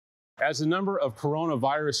As the number of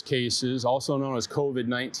coronavirus cases, also known as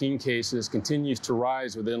COVID-19 cases, continues to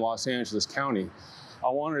rise within Los Angeles County, I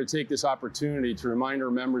wanted to take this opportunity to remind our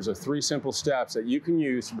members of 3 simple steps that you can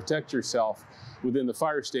use to protect yourself within the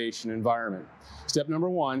fire station environment. Step number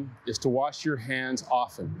 1 is to wash your hands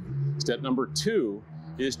often. Step number 2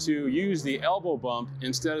 is to use the elbow bump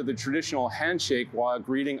instead of the traditional handshake while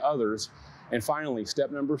greeting others. And finally, step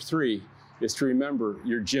number 3 is to remember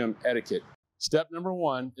your gym etiquette. Step number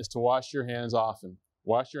 1 is to wash your hands often.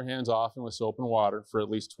 Wash your hands often with soap and water for at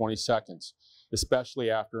least 20 seconds,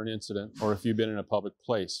 especially after an incident or if you've been in a public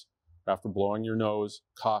place, after blowing your nose,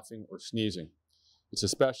 coughing, or sneezing. It's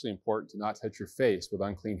especially important to not touch your face with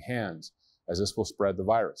unclean hands, as this will spread the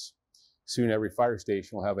virus. Soon every fire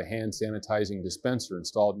station will have a hand sanitizing dispenser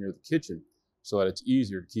installed near the kitchen so that it's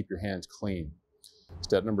easier to keep your hands clean.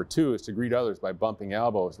 Step number 2 is to greet others by bumping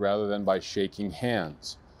elbows rather than by shaking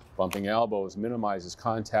hands. Bumping elbows minimizes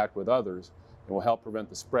contact with others and will help prevent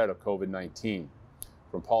the spread of COVID-19.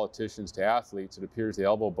 From politicians to athletes, it appears the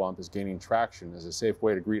elbow bump is gaining traction as a safe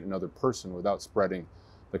way to greet another person without spreading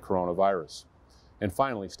the coronavirus. And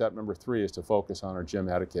finally, step number 3 is to focus on our gym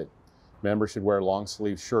etiquette. Members should wear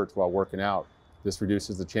long-sleeve shirts while working out. This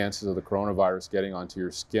reduces the chances of the coronavirus getting onto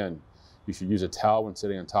your skin. You should use a towel when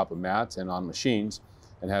sitting on top of mats and on machines,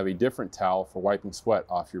 and have a different towel for wiping sweat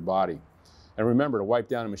off your body. And remember to wipe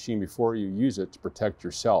down a machine before you use it to protect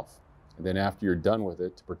yourself, and then after you're done with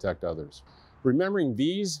it to protect others. Remembering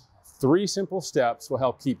these 3 simple steps will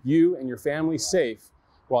help keep you and your family safe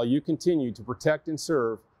while you continue to protect and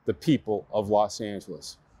serve the people of Los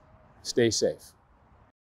Angeles. Stay safe.